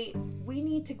late. We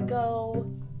need to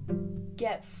go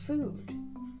get food.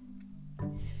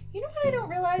 You know what I don't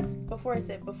realize? Before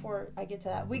I get to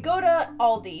that. We go to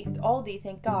Aldi. Aldi,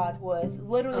 thank God, was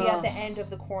literally at the end of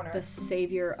the corner. the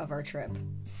savior of our trip.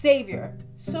 Savior.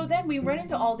 So then we run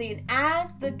into Aldi, and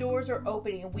as the doors are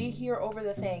opening, we hear over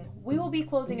the thing, we will be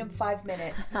closing in 5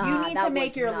 minutes. You need That to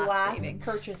make was your not last saving.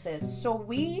 purchases. So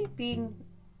we, being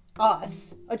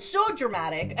us, it's so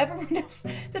dramatic. Everyone else,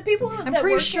 the people that I'm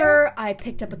pretty work sure I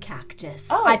picked up a cactus.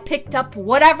 Oh. I picked up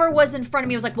whatever was in front of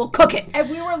me. I was like, we'll cook it. and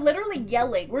we were literally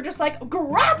yelling. We're just like,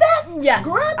 grab this! Yes,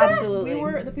 grab that!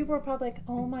 absolutely. The people were probably like,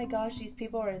 oh my gosh, these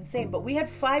people are insane. But we had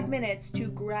 5 minutes to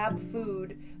grab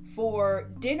food for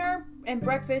dinner and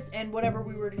breakfast and whatever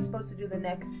we were supposed to do the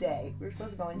next day. We were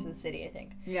supposed to go into the city, I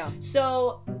think. Yeah.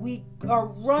 So we are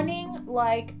running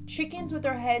like chickens with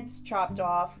our heads chopped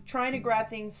off, trying to grab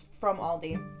things from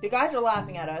Aldi. The guys are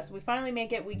laughing at us. We finally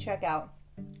make it. We check out.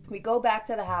 We go back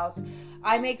to the house.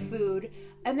 I make food.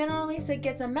 And then Annalisa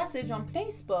gets a message on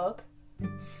Facebook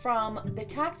from the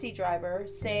taxi driver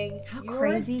saying, How your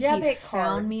crazy debit he card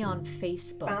found me on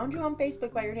Facebook. found you on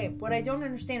Facebook by your name. What I don't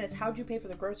understand is, how'd you pay for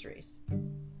the groceries?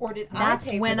 Or did That's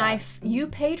I pay when for that? you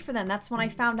paid for them. That's when I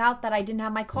found out that I didn't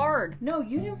have my card. No,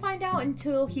 you didn't find out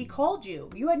until he called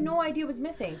you. You had no idea it was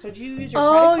missing. So did you use your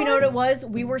Oh, credit card? you know what it was?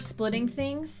 We were splitting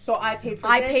things. So I paid for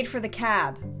I this? paid for the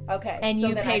cab. Okay. and so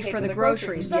you then I paid for the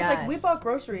groceries, So I was like, we yes. bought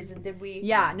groceries and did we...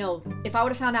 Yeah, no. If I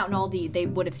would have found out in Aldi, they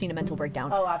would have seen a mental breakdown.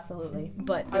 Oh, absolutely.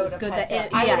 But it I was would good have that had it,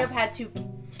 to, I would have yes. had to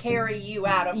carry you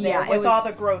out of there Yeah, with it was, all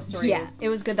the groceries. Yeah, it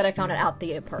was good that I found it out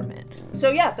the apartment.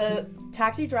 So yeah, the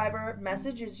taxi driver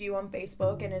messages you on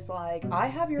Facebook and is like, I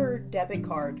have your debit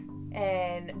card.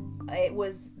 And it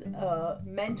was a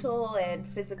mental and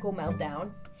physical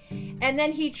meltdown. And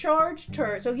then he charged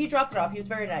her, so he dropped it off. He was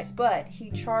very nice, but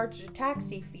he charged a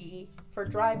taxi fee for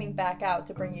driving back out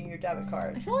to bring you your debit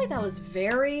card. I feel like that was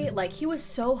very, like, he was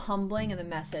so humbling in the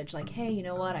message. Like, hey, you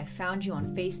know what? I found you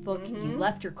on Facebook. You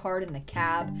left your card in the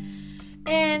cab.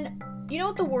 And you know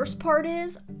what the worst part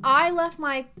is?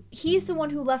 He's the one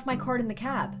who left my card in the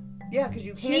cab. Yeah, because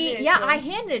you handed it to him. I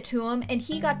handed it to him, and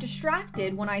he got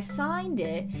distracted when I signed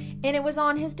it, and it was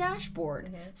on his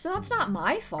dashboard. So that's not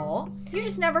my fault. You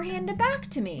just never handed it back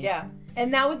to me. Yeah.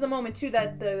 And that was the moment, too,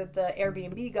 that the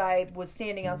Airbnb guy was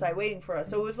standing outside waiting for us.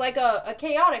 So it was like a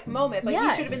chaotic moment, but he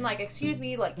Yes. should have been like, excuse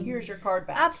me, like, here's your card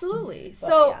back. Absolutely.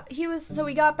 yeah. So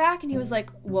we got back, and he was like,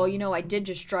 well, you know, I did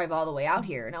just drive all the way out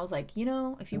here. And I was like, you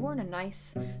know, if you weren't a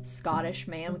nice Scottish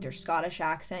man with your Scottish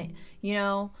accent, you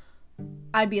know,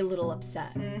 I'd be a little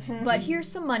upset. But here's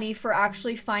some money for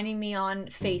actually finding me on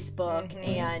Facebook,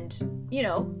 and, you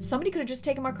know, somebody could have just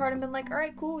taken my card and been like, all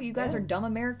right, cool, you guys are dumb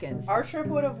Americans. Our trip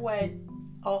would have went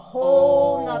a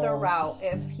whole nother route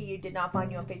if he did not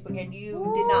find you on Facebook and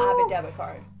you did not have a debit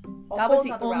card. That was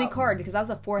the only card, because that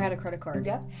was a 4-headed credit card.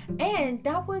 Yep. And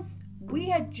we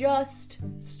had just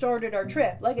started our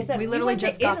trip. Like I said, We literally went to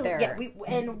just got Italy. there.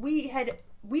 Yeah,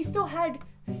 we still had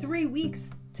 3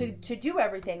 weeks to do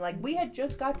everything. Like, we had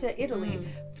just got to Italy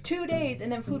 2 days and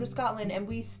then flew to Scotland, and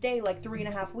we stay like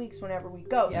 3.5 weeks whenever we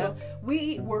go. Yep. So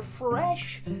we were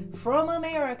fresh from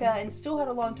America and still had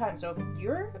a long time. So if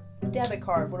your debit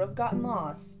card would have gotten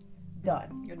lost,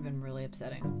 done. It would have been really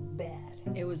upsetting.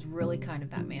 Bad. It was really kind of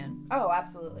that man. Oh,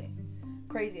 absolutely.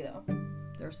 Crazy though.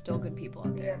 There's still good people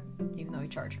out there, even though he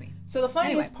charged me. So the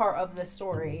funniest part of this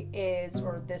story is,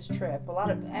 or this trip,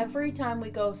 every time we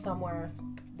go somewhere,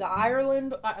 the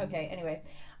Ireland, okay, anyway,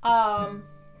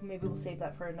 maybe we'll save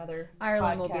that for another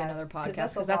Ireland will be podcast, another podcast,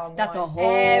 'cause because long that's a one.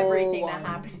 whole everything one. that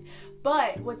happened.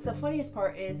 But what's the funniest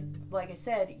part is, like I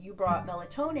said, you brought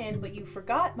melatonin, but you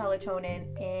forgot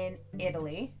melatonin in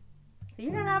Italy. So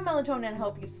you didn't have melatonin to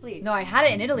help you sleep. No, I had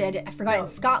it in Italy. I forgot it in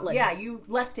Scotland. Yeah, you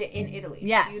left it in Italy.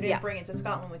 Yes, you didn't yes. bring it to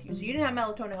Scotland with you, so you didn't have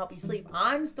melatonin to help you sleep.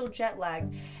 I'm still jet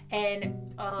lagged,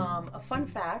 and a fun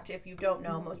fact, if you don't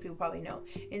know, most people probably know,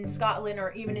 in Scotland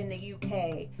or even in the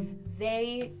UK,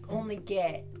 they only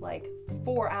get like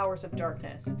 4 hours of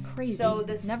darkness. Crazy. So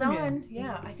the Never sun, knew.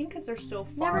 yeah, I think because they're so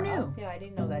far. Never knew. up. Yeah, I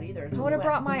didn't know that either. I until would have we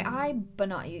brought went. my eye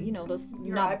binoculars. You know those.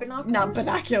 Your not, eye binoculars? Not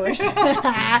binoculars.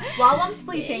 While I'm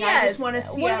sleeping, I just want to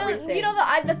see What are the- everything. you know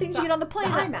the things you get on the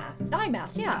plane. the that- eye mask. The eye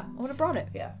mask. Yeah, I would have brought it.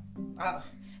 Yeah.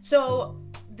 So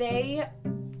they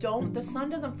don't. The sun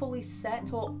doesn't fully set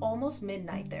till almost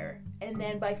midnight there, and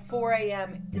then by 4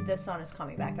 a.m. the sun is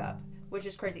coming back up, which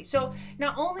is crazy. So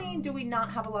not only do we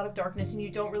not have a lot of darkness, and you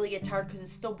don't really get tired because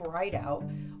it's still bright out,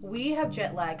 we have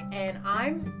jet lag, and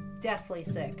I'm deathly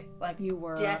sick. Like You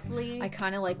were. deathly. I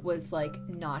kind of was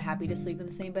not happy to sleep in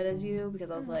the same bed as you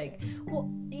because I was like, well,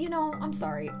 I'm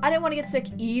sorry. I didn't want to get sick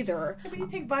either. But you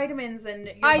take vitamins and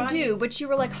your I body's- do, but you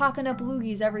were like hawking up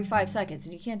loogies every 5 seconds,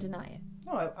 and you can't deny it.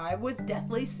 no, I was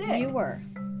deathly sick. You were.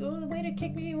 It was a way to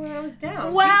kick me when I was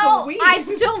down. Well, Jeez Louise. I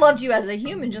still loved you as a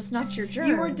human, just not your germs.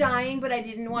 You were dying, but I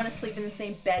didn't want to sleep in the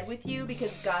same bed with you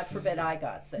because God forbid I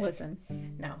got sick. Listen,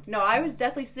 No, I was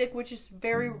deathly sick, which is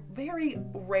very, very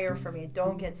rare for me.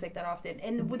 Don't get sick that often.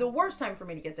 And the worst time for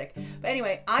me to get sick. But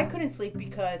anyway, I couldn't sleep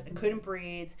because I couldn't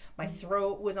breathe. My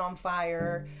throat was on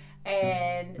fire.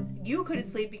 And you couldn't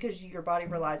sleep because your body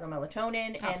relies on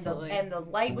melatonin. Absolutely. And the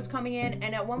light was coming in.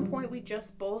 And at one point, we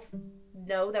just both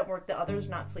know that the other's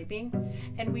not sleeping.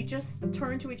 And we just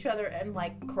turn to each other and,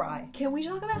 cry. can we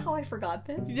talk about how I forgot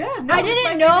this? Yeah,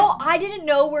 no, I didn't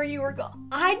know where you were going.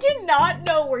 I did not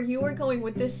know where you were going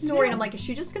with this story. And I'm like, is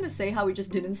she just going to say how we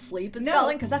just didn't sleep in No.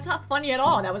 Scotland? Because that's not funny at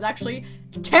all. That was actually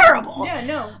terrible. Yeah,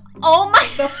 no. Oh my.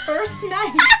 The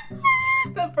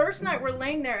first night we're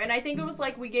laying there, and I think it was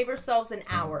we gave ourselves an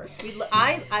hour.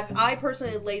 I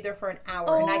personally laid there for an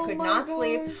hour, and I Oh could my not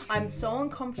sleep. gosh. I'm so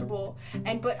uncomfortable,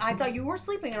 but I thought you were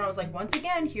sleeping, and I was like, once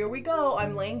again, here we go.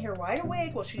 I'm laying here wide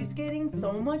awake while she's getting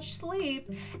so much sleep,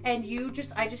 and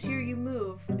I just hear you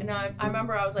move, and I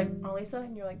remember I was like, oh, Lisa,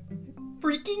 and you're like,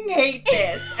 freaking hate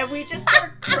this, and we just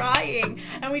start crying,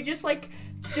 and we just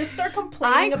start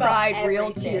complaining I about cried real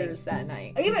everything. tears that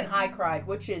night. Even I cried,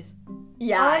 which is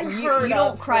Yeah, you unheard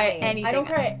don't of cry for at me. anything. I don't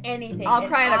cry at anything. I'll And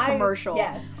cry at a commercial.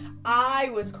 Yes. I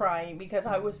was crying because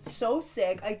I was so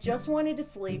sick. I just wanted to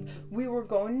sleep. We were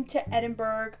going to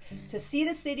Edinburgh to see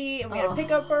the city, and we had to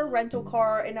pick up our rental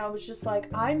car, and I was just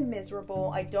like, I'm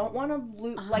miserable. I don't want to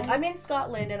lose. I'm in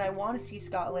Scotland, and I want to see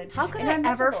Scotland. How could and I I'm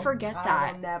ever miserable. forget I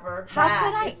that? will never. How That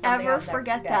could I is something ever I'll never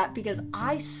forget that? Because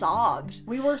I sobbed.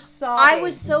 We were sobbing. I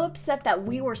was so upset that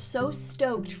we were so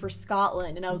stoked for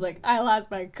Scotland, and I was like, I lost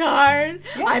my card.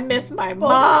 Yeah. I miss my Both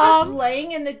of us mom.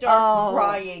 laying in the dark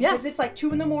crying yes. because it's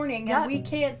 2 a.m. and Yeah. we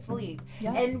can't sleep,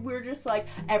 Yeah. and we're just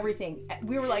everything.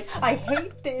 We were like, I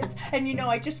hate this, and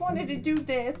I just wanted to do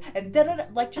this, and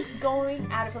just going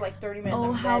at it for 30 minutes. Oh,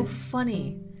 and how then-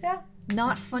 funny. yeah.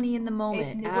 Not funny in the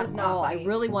moment It at was not all. funny. I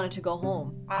really wanted to go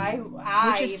home. I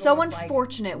Which is even so was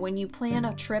unfortunate when you plan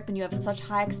a trip and you have such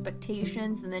high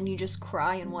expectations and then you just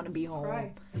cry and want to be home.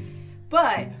 Right.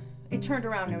 But it turned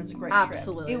around and it was a great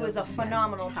Absolutely. trip. It was a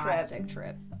phenomenal fantastic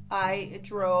trip. I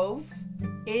drove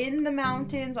in the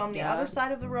mountains on the Yeah. other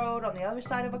side of the road, on the other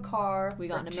side of a car. We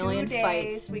got for in a million 2 days.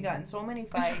 fights. We got in so many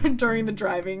fights. During the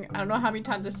driving, I don't know how many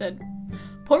times I said,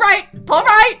 pull right, pull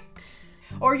right.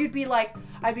 Or you'd be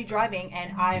I'd be driving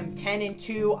and I am 10 and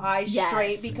 2 eyes Yes.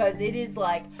 straight because it is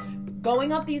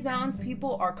going up these mountains.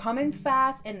 People are coming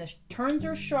fast and the turns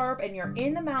are sharp and you're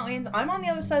in the mountains. I'm on the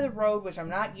other side of the road, which I'm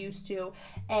not used to,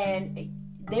 and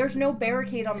there's no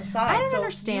barricade on the side. I don't so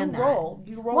understand you that. roll.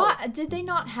 You roll. What? Did they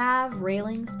not have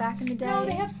railings back in the day? No,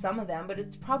 they have some of them, but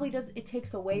it probably it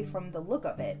takes away from the look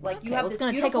of it. You Okay, have well, this it's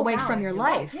gonna take beautiful away from mountain. your You're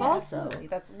right. life Yeah, also. absolutely.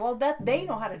 That they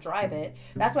know how to drive it.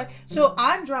 That's why. So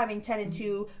I'm driving 10 and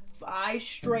 2, eyes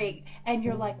straight, and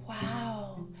you're like,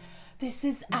 wow, this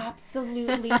is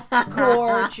absolutely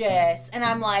gorgeous. And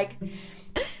I'm like,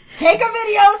 take a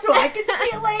video so I can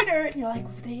see it later. And you're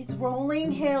like, these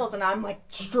rolling hills, and I'm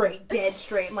straight, dead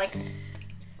straight. I'm like,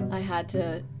 I had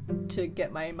to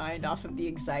get my mind off of the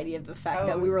anxiety of the fact Oh,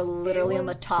 that we were it literally on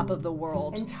the was- top of the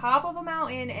world. on top of a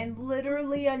mountain and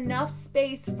literally enough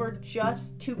space for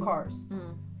just 2 cars.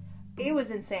 It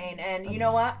was insane, and you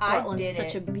know what? Scotland's I did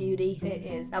such it. a beauty. It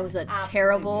is. That was a Absolutely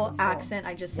terrible beautiful. accent.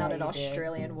 I just sounded you did.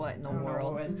 Australian. What in the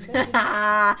world?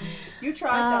 what- You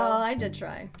tried though. I did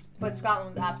try. But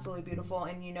Scotland was absolutely beautiful,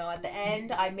 and you know, at the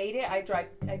end, I made it. I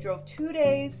drove 2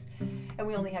 days, and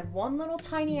we only had one little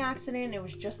tiny accident. It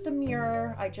was just a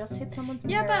mirror. I just hit someone's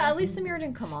mirror. Yeah, but at least the mirror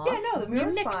didn't come off. Yeah, no, the mirror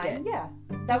was nicked fine. it. Yeah,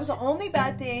 that was the only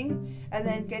bad thing, and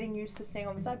then getting used to staying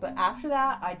on the side. But after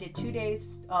that, I did 2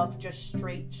 days of just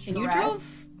straight stress. And you drove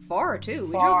far too.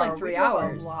 We drove Far. like 3 We drove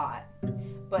hours. A lot.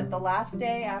 But the last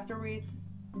day after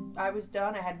I was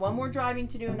done, I had one more driving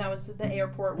to do, and that was at the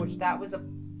airport, which that was a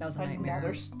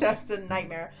nightmare. That's a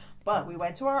nightmare. But we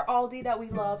went to our Aldi that we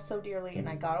love so dearly, and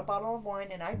I got a bottle of wine,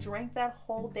 and I drank that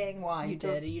whole dang wine. You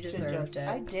did. You deserved it.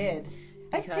 I did.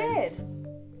 Because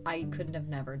I couldn't have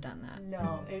never done that.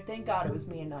 No, thank God it was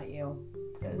me and not you.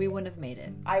 We wouldn't have made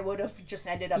it. I would have just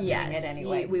ended up doing it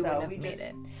anyway. We wouldn't have made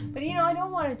it. But you know, I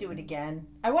don't want to do it again.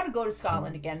 I want to go to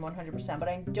Scotland again 100%, but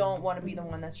I don't want to be the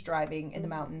one that's driving in the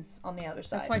mountains on the other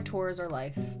side. That's why tours are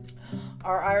life.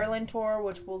 Our Ireland tour,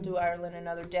 which we'll do Ireland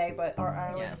another day, but our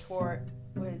Ireland tour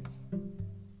was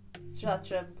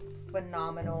such a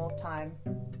phenomenal time.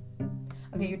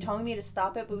 Okay, you're telling me to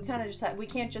stop it, but we kind of just we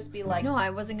can't just be like... No,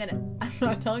 I wasn't going to... I'm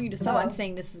not telling you to stop. I'm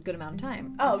saying this is a good amount of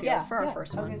time. Oh, I feel, for our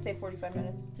first one. I was going to say 45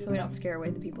 minutes. So we don't scare away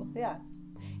the people. Yeah.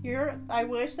 I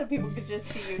wish that people could just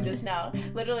see you just now.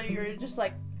 Literally, you're just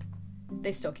like...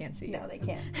 They still can't see you. No, they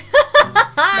can't.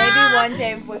 Maybe one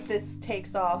day, if this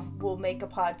takes off, we'll make a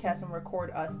podcast and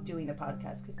record us doing a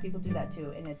podcast, because people do that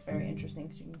too, and it's very interesting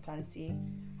because you can kind of see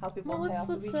how people play off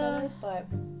of each other. But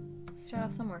let's start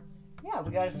off somewhere. Yeah,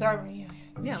 we got to start.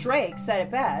 Yeah. Drake said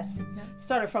it best. Yeah.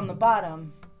 Started from the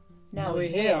bottom. Now we're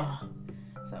here.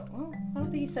 So, well, I don't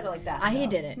think he said it like that. I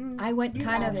did it. I went you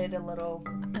kind added a little.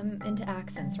 I'm into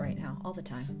accents right now, all the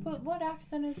time. But what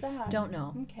accent is that? Don't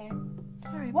know. Okay.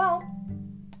 All right. Well,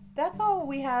 that's all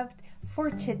we have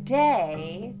for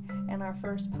today in our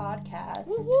first podcast.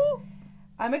 Woo-hoo.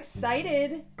 I'm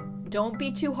excited. Don't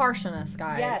be too harsh on us,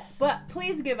 guys. Yes, but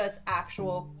please give us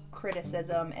actual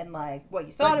criticism and like what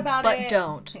you thought about it. But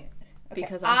don't. Okay.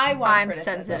 Because I'm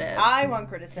sensitive. I want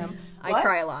criticism. I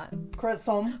cry a lot.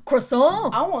 Croissant.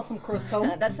 Croissant. I want some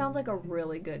croissant. That sounds like a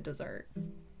really good dessert.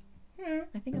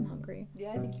 I think I'm hungry.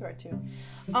 Yeah, I think you are too.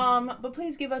 But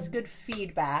please give us good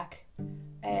feedback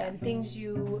and things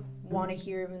you want to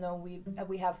hear, even though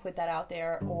we have put that out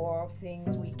there, or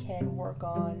things we can work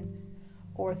on,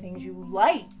 or things you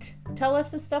liked. Tell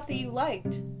us the stuff that you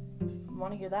liked. We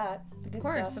want to hear that. The good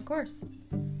stuff. Of course.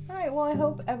 All right. Well, I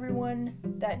hope everyone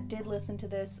that did listen to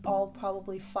this, all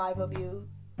probably 5 of you,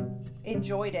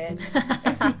 enjoyed it.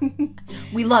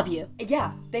 We love you.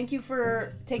 Yeah. Thank you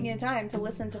for taking the time to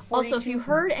listen to 42. Also, if you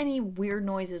heard any weird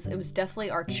noises, it was definitely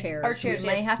our chairs. Our chairs, we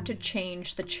may have to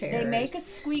change the chairs. They make a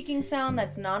squeaking sound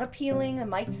that's not appealing. It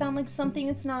might sound like something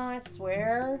it's not.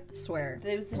 Swear. We're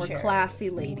classy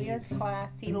ladies. We are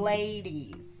classy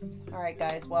ladies. All right,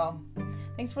 guys. Well,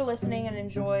 thanks for listening, and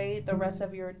enjoy the rest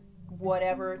of your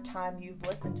whatever time you've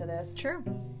listened to this. Sure.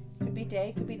 Could be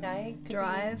day, could be night. Could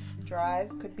Drive.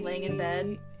 Could be laying in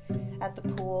bed. At the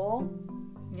pool.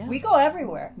 Yeah. We go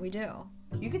everywhere. We do.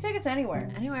 You can take us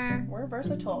anywhere. Anywhere. We're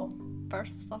versatile.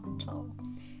 Versatile.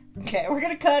 Okay, we're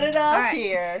going to cut it off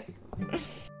here.